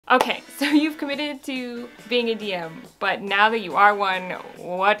Okay, so you've committed to being a DM, but now that you are one,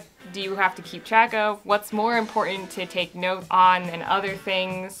 what do you have to keep track of? What's more important to take note on than other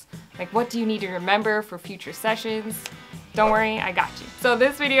things? Like, what do you need to remember for future sessions? Don't worry, I got you. So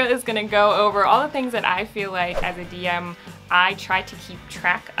this video is gonna go over all the things that I feel like as a DM I try to keep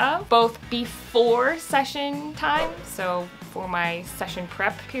track of, both before session time, so for my session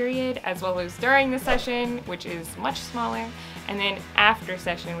prep period, as well as during the session, which is much smaller, and then after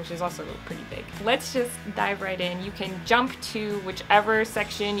session, which is also pretty big. Let's just dive right in. You can jump to whichever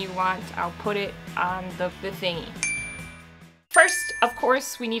section you want. I'll put it on the thingy. First, of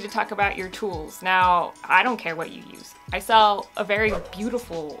course, we need to talk about your tools. Now, I don't care what you use. I sell a very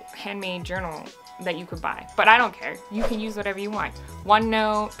beautiful handmade journal that you could buy, but I don't care. You can use whatever you want.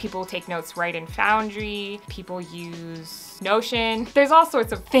 OneNote, people take notes right in Foundry, people use Notion. There's all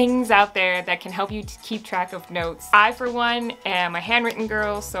sorts of things out there that can help you to keep track of notes. I, for one, am a handwritten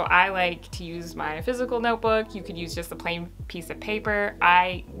girl, so I like to use my physical notebook. You could use just a plain piece of paper.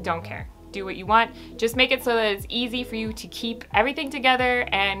 I don't care. Do what you want. Just make it so that it's easy for you to keep everything together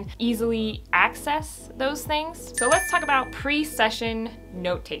and easily access those things. So let's talk about pre-session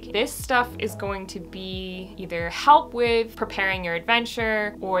note-taking. This stuff is going to be either help with preparing your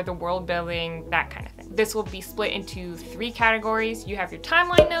adventure or the world building, that kind of thing. This will be split into 3 categories. You have your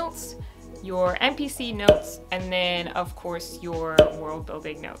timeline notes, your NPC notes, and then of course your world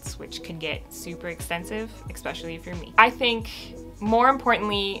building notes, which can get super extensive, especially if you're me. I think more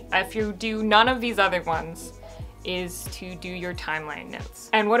importantly, if you do none of these other ones, is to do your timeline notes.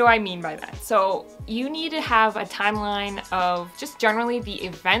 And what do I mean by that? So you need to have a timeline of just generally the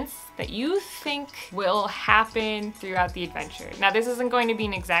events that you think will happen throughout the adventure. Now, this isn't going to be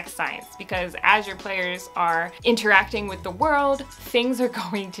an exact science because as your players are interacting with the world, things are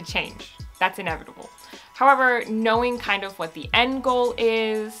going to change. That's inevitable. However, knowing kind of what the end goal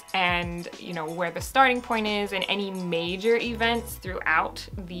is and, you know, where the starting point is and any major events throughout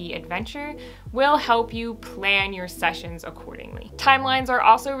the adventure will help you plan your sessions accordingly. Timelines are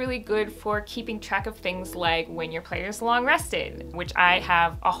also really good for keeping track of things like when your player's long rested, which I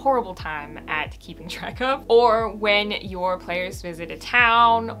have a horrible time at keeping track of, or when your players visit a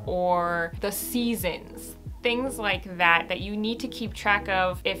town, or the seasons. Things like that you need to keep track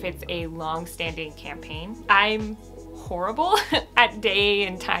of if it's a long-standing campaign. I'm horrible at day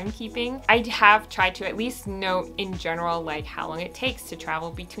and timekeeping. I have tried to at least note in general like how long it takes to travel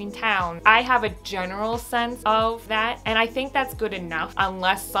between towns. I have a general sense of that, and I think that's good enough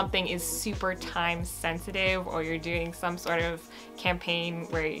unless something is super time sensitive or you're doing some sort of campaign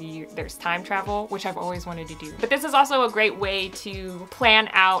where there's time travel, which I've always wanted to do. But this is also a great way to plan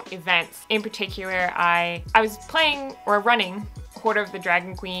out events. In particular, I was playing or running Horde of the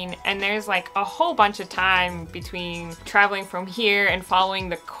Dragon Queen, and there's like a whole bunch of time between traveling from here and following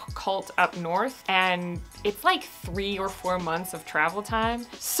the cult up north, and it's like 3 or 4 months of travel time.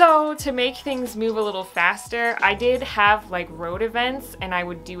 So to make things move a little faster, I did have like road events, and I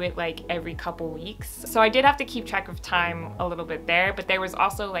would do it like every couple weeks. So I did have to keep track of time a little bit there, but there was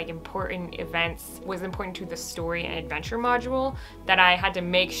also like important events, was important to the story and adventure module that I had to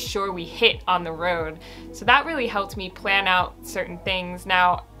make sure we hit on the road. So that really helped me plan out certain things.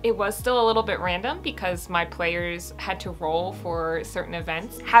 Now, it was still a little bit random because my players had to roll for certain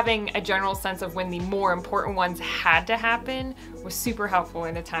events. Having a general sense of when the more important ones had to happen was super helpful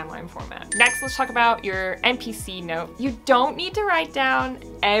in a timeline format. Next, let's talk about your NPC note. You don't need to write down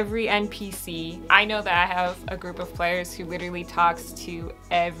every NPC. I know that I have a group of players who literally talks to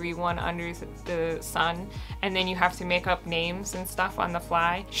everyone under the sun, and then you have to make up names and stuff on the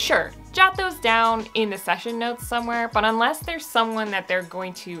fly. Sure, jot those down in the session notes somewhere, but unless there's someone that they're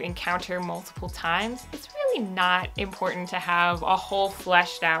going to encounter multiple times, it's really not important to have a whole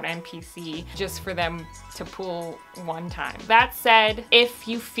fleshed out NPC just for them to pull one time. That said, if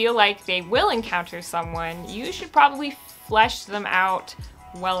you feel like they will encounter someone, you should probably flesh them out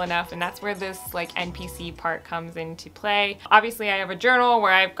well enough, and that's where this like NPC part comes into play. Obviously, I have a journal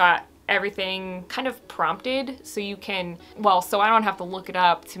where I've got everything kind of prompted so you can, well, so I don't have to look it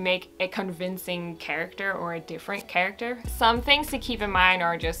up to make a convincing character or a different character. Some things to keep in mind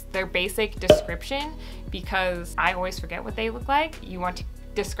are just their basic description, because I always forget what they look like. You want to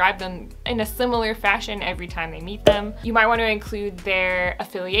describe them in a similar fashion every time they meet them. You might want to include their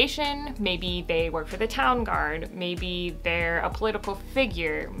affiliation. Maybe they work for the town guard. Maybe they're a political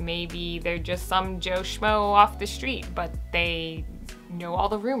figure. Maybe they're just some Joe Schmo off the street, but they know all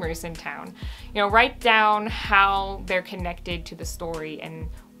the rumors in town. You know, write down how they're connected to the story and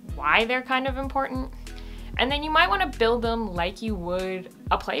why they're kind of important. And then you might want to build them like you would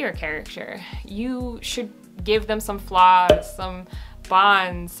a player character. You should give them some flaws, some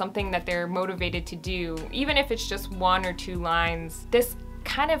bonds, something that they're motivated to do, even if it's just 1 or 2 lines, this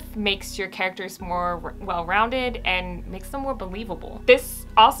kind of makes your characters more well-rounded and makes them more believable. This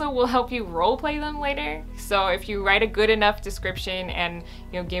also will help you roleplay them later. So if you write a good enough description and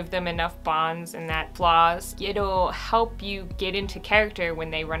give them enough bonds and that flaws, it'll help you get into character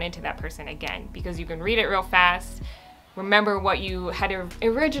when they run into that person again, because you can read it real fast, remember what you had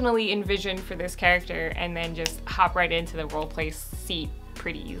originally envisioned for this character, and then just hop right into the roleplay seat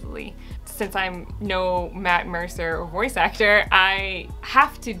pretty easily. Since I'm no Matt Mercer or voice actor, I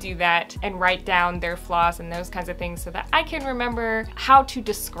have to do that and write down their flaws and those kinds of things so that I can remember how to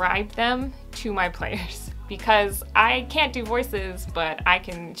describe them to my players. Because I can't do voices, but I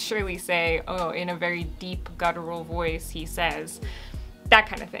can surely say, oh, in a very deep guttural voice, he says, that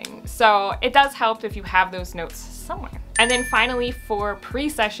kind of thing. So it does help if you have those notes somewhere. And then finally, for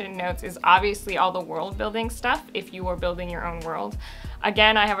pre-session notes is obviously all the world building stuff if you are building your own world.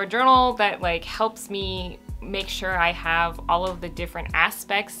 Again, I have a journal that helps me make sure I have all of the different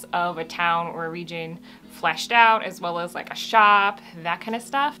aspects of a town or a region fleshed out, as well as a shop, that kind of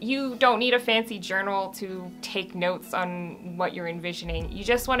stuff. You don't need a fancy journal to take notes on what you're envisioning. You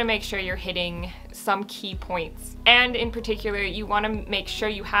just want to make sure you're hitting some key points. And in particular, you want to make sure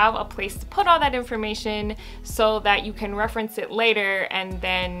you have a place to put all that information so that you can reference it later, and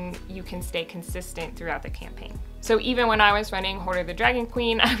then you can stay consistent throughout the campaign. So even when I was running Hoard of the Dragon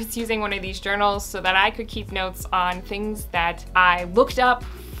Queen, I was using one of these journals so that I could keep notes on things that I looked up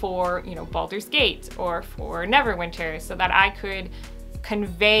for, Baldur's Gate or for Neverwinter, so that I could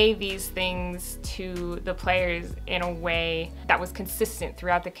convey these things to the players in a way that was consistent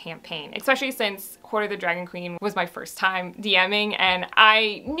throughout the campaign, especially since Hoard of the Dragon Queen was my first time DMing, and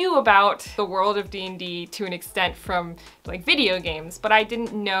I knew about the world of D&D to an extent from video games, but I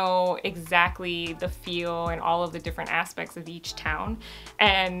didn't know exactly the feel and all of the different aspects of each town.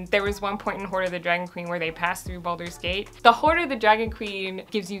 And there was one point in Hoard of the Dragon Queen where they passed through Baldur's Gate. The Hoard of the Dragon Queen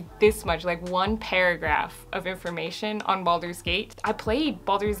gives you this much, 1 paragraph of information on Baldur's Gate. I played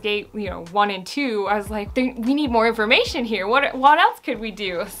Baldur's Gate, 1 and 2. I was like, we need more information here. What else could we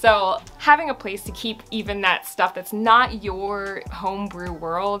do? So having a place to keep even that stuff that's not your homebrew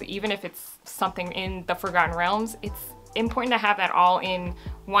world, even if it's something in the Forgotten Realms, it's important to have that all in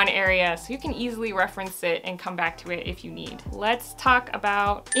one area so you can easily reference it and come back to it if you need. Let's talk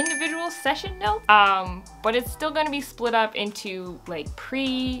about individual session notes, but it's still going to be split up into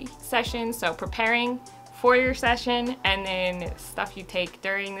pre-session, so preparing for your session, and then stuff you take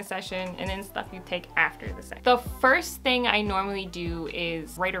during the session, and then stuff you take after the session. The first thing I normally do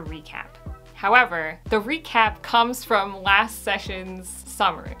is write a recap. However, the recap comes from last session's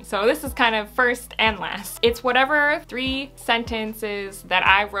summary. So this is kind of first and last. It's whatever 3 sentences that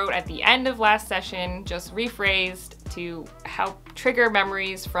I wrote at the end of last session, just rephrased to help trigger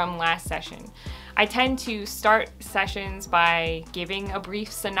memories from last session. I tend to start sessions by giving a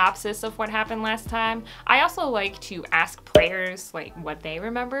brief synopsis of what happened last time. I also like to ask players what they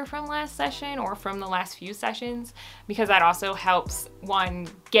remember from last session or from the last few sessions, because that also helps, one,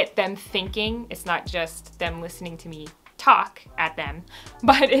 get them thinking. It's not just them listening to me talk at them,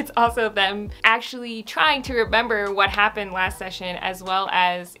 but it's also them actually trying to remember what happened last session, as well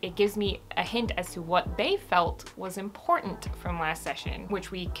as it gives me a hint as to what they felt was important from last session,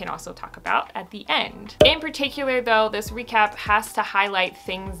 which we can also talk about at the end. In particular though, this recap has to highlight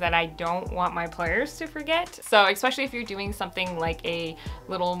things that I don't want my players to forget. So especially if you're doing something like a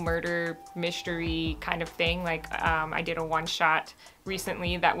little murder mystery kind of thing, I did a one-shot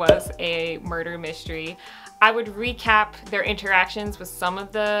recently that was a murder mystery. I would recap their interactions with some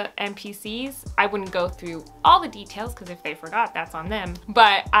of the NPCs. I wouldn't go through all the details, because if they forgot, that's on them.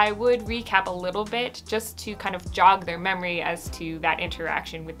 But I would recap a little bit just to kind of jog their memory as to that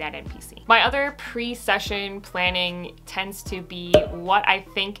interaction with that NPC. My other pre-session planning tends to be what I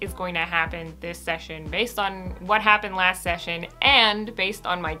think is going to happen this session based on what happened last session and based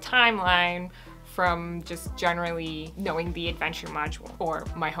on my timeline from just generally knowing the adventure module or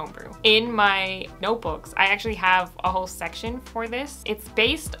my homebrew. In my notebooks, I actually have a whole section for this. It's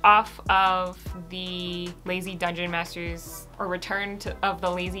based off of the Lazy Dungeon Master's, or Return of the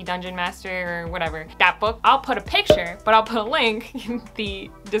Lazy Dungeon Master, or whatever, that book. I'll put a picture, but I'll put a link in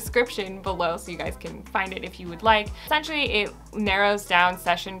the description below so you guys can find it if you would like. Essentially, it narrows down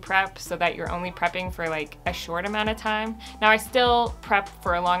session prep so that you're only prepping for a short amount of time. Now, I still prep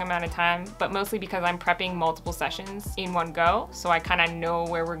for a long amount of time, but mostly because I'm prepping multiple sessions in one go, so I kind of know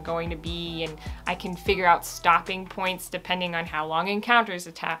where we're going to be, and I can figure out stopping points depending on how long encounters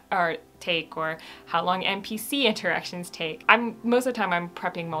take or how long NPC interactions take. Most of the time I'm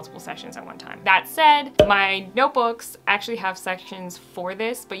prepping multiple sessions at one time. That said, my notebooks actually have sections for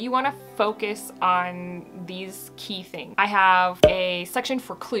this, but you want to focus on these key things. I have a section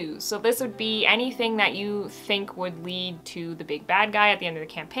for clues. So this would be anything that you think would lead to the big bad guy at the end of the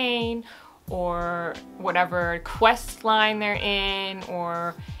campaign, or whatever quest line they're in,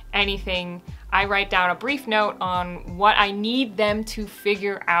 or anything. I write down a brief note on what I need them to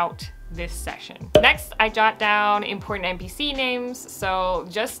figure out this session. Next, I jot down important NPC names, so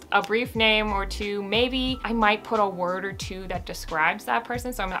just a brief name or two. Maybe I might put a word or two that describes that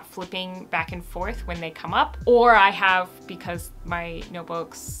person so I'm not flipping back and forth when they come up. Or I have, because my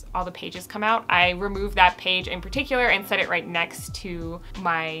notebooks, all the pages come out, I remove that page in particular and set it right next to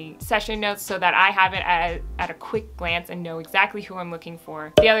my session notes so that I have it at a quick glance and know exactly who I'm looking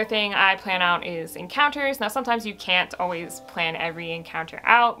for. The other thing I plan out is encounters. Now sometimes you can't always plan every encounter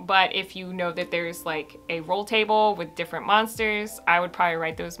out, but if you know that there's like a roll table with different monsters, I would probably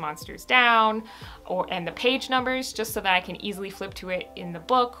write those monsters down and the page numbers just so that I can easily flip to it in the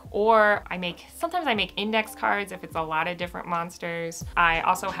book. Or sometimes I make index cards if it's a lot of different monsters. I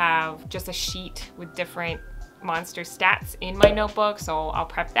also have just a sheet with different monster stats in my notebook, so I'll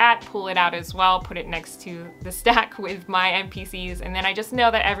prep that, pull it out as well, put it next to the stack with my NPCs, and then I just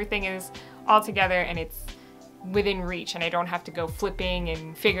know that everything is all together and it's within reach and I don't have to go flipping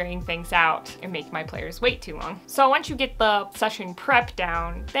and figuring things out and make my players wait too long. So once you get the session prep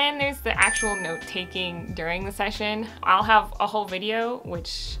down, then there's the actual note taking during the session. I'll have a whole video,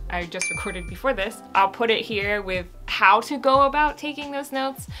 which I just recorded before this. I'll put it here with how to go about taking those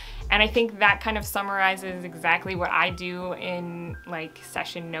notes. And I think that kind of summarizes exactly what I do in like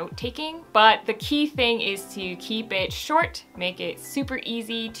session note taking. But the key thing is to keep it short, make it super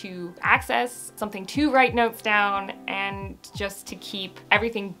easy to access, something to write notes down, and just to keep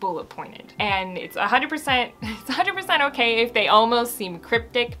everything bullet pointed. And it's 100% okay if they almost seem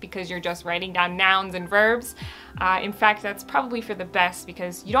cryptic because you're just writing down nouns and verbs. In fact, that's probably for the best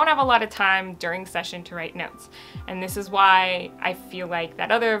because you don't have a lot of time during session to write notes. And this is why I feel like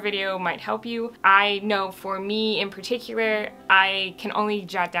that other video might help you. I know for me in particular, I can only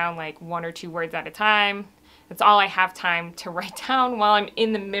jot down like 1 or 2 words at a time. That's all I have time to write down while I'm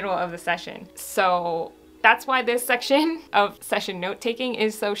in the middle of the session. So that's why this section of session note taking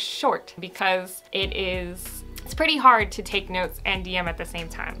is so short, because it's pretty hard to take notes and DM at the same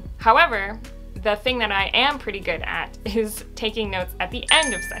time. However, the thing that I am pretty good at is taking notes at the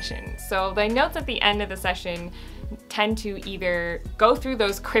end of session. So the notes at the end of the session tend to either go through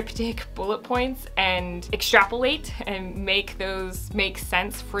those cryptic bullet points and extrapolate and make those make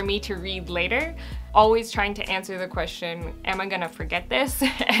sense for me to read later, always trying to answer the question, am I gonna forget this?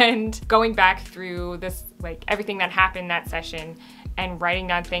 And going back through this, like everything that happened that session and writing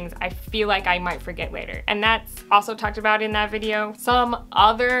down things I feel like I might forget later. And that's also talked about in that video. Some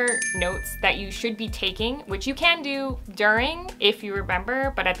other notes that you should be taking, which you can do during if you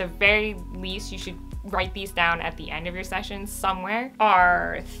remember, but at the very least you should write these down at the end of your session somewhere,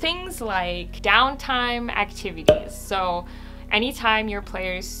 are things like downtime activities. So anytime your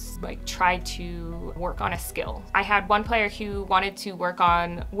players like try to work on a skill. I had one player who wanted to work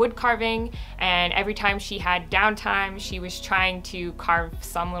on wood carving, and every time she had downtime, she was trying to carve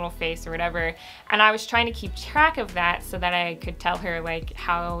some little face or whatever. And I was trying to keep track of that so that I could tell her like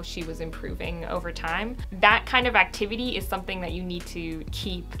how she was improving over time. That kind of activity is something that you need to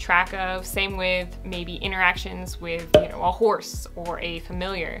keep track of. Same with maybe interactions with, you know, a horse or a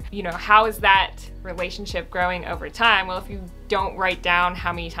familiar. You know, how is that relationship growing over time? Well, if you don't write down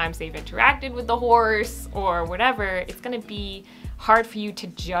how many times they've interacted with the horse or whatever, it's gonna be hard for you to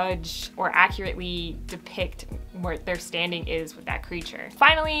judge or accurately depict what their standing is with that creature.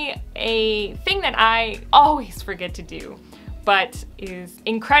 Finally, a thing that I always forget to do, but is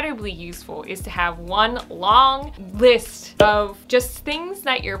incredibly useful, is to have one long list of just things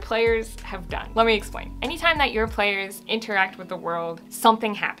that your players have done. Let me explain. Anytime that your players interact with the world,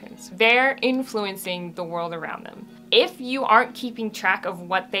 something happens. They're influencing the world around them. If you aren't keeping track of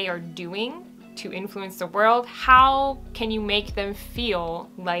what they are doing to influence the world, how can you make them feel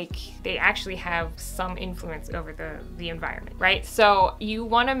like they actually have some influence over the environment, right? So you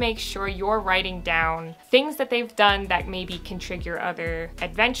want to make sure you're writing down things that they've done that maybe can trigger other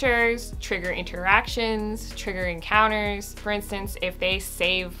adventures, trigger interactions, trigger encounters. For instance, if they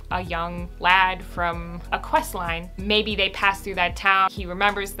save a young lad from a quest line, maybe they pass through that town, he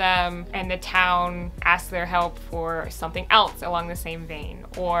remembers them, and the town asks their help for something else along the same vein.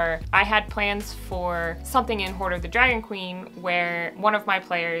 Or I had plans once for something in Hoard of the Dragon Queen where one of my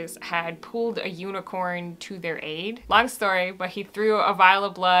players had pulled a unicorn to their aid. Long story, but he threw a vial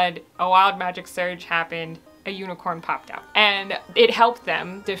of blood, a wild magic surge happened, a unicorn popped out. And it helped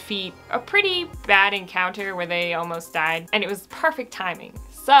them defeat a pretty bad encounter where they almost died, and it was perfect timing.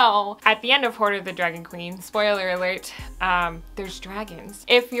 So at the end of Hoard of the Dragon Queen, spoiler alert, there's dragons.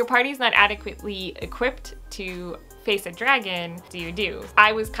 If your party's not adequately equipped to face a dragon, what do you do?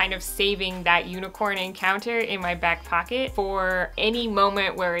 I was kind of saving that unicorn encounter in my back pocket for any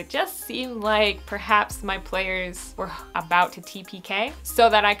moment where it just seemed like perhaps my players were about to TPK, so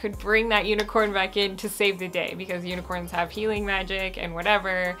that I could bring that unicorn back in to save the day, because unicorns have healing magic and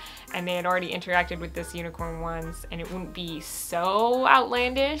whatever, and they had already interacted with this unicorn once and it wouldn't be so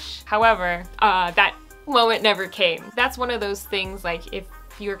outlandish. However, that moment never came. That's one of those things, like if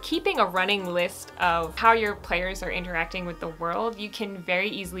you're keeping a running list of how your players are interacting with the world, you can very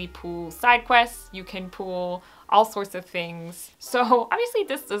easily pool side quests, you can pool all sorts of things. So obviously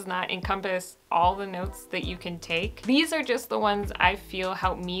this does not encompass all the notes that you can take. These are just the ones I feel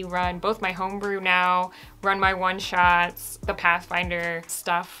help me run both my homebrew now, run my one-shots, the Pathfinder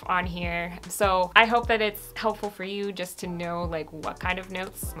stuff on here. So I hope that it's helpful for you just to know like what kind of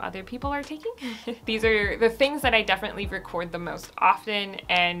notes other people are taking. These are the things that I definitely record the most often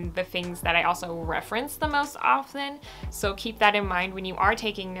and the things that I also reference the most often. So keep that in mind when you are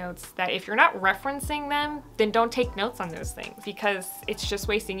taking notes, that if you're not referencing them, then don't take notes on those things, because it's just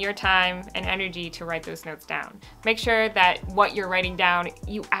wasting your time and energy to write those notes down. Make sure that what you're writing down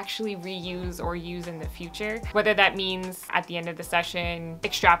you actually reuse or use in the future, whether that means at the end of the session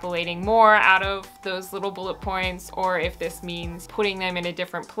extrapolating more out of those little bullet points, or if this means putting them in a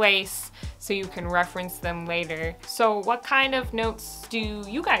different place so you can reference them later. So what kind of notes do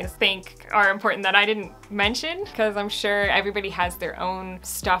you guys think are important that I didn't mention? Because I'm sure everybody has their own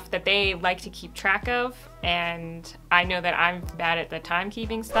stuff that they like to keep track of, and I know that I'm bad at the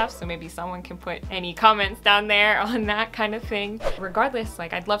timekeeping stuff, so maybe someone can put any comments down there on that kind of thing. Regardless,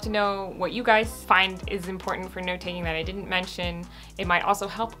 like, I'd love to know what you guys find is important for note-taking that I didn't mention. It might also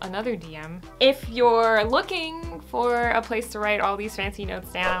help another DM. If you're looking for a place to write all these fancy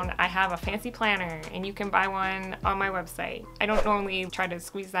notes down, I have a fancy planner and you can buy one on my website. I don't normally try to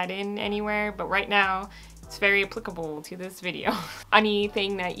squeeze that in anywhere, but right now it's very applicable to this video.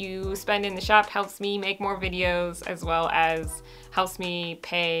 Anything that you spend in the shop helps me make more videos, as well as helps me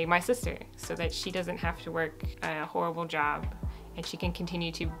pay my sister so that she doesn't have to work a horrible job and she can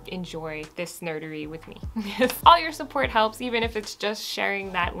continue to enjoy this nerdery with me. All your support helps, even if it's just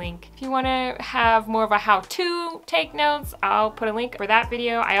sharing that link. If you want to have more of a how-to take notes, I'll put a link for that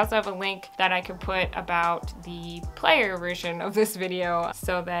video. I also have a link that I could put about the player version of this video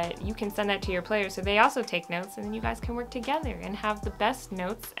so that you can send that to your players so they also take notes, and then you guys can work together and have the best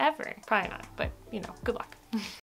notes ever. Probably not, but you know, good luck.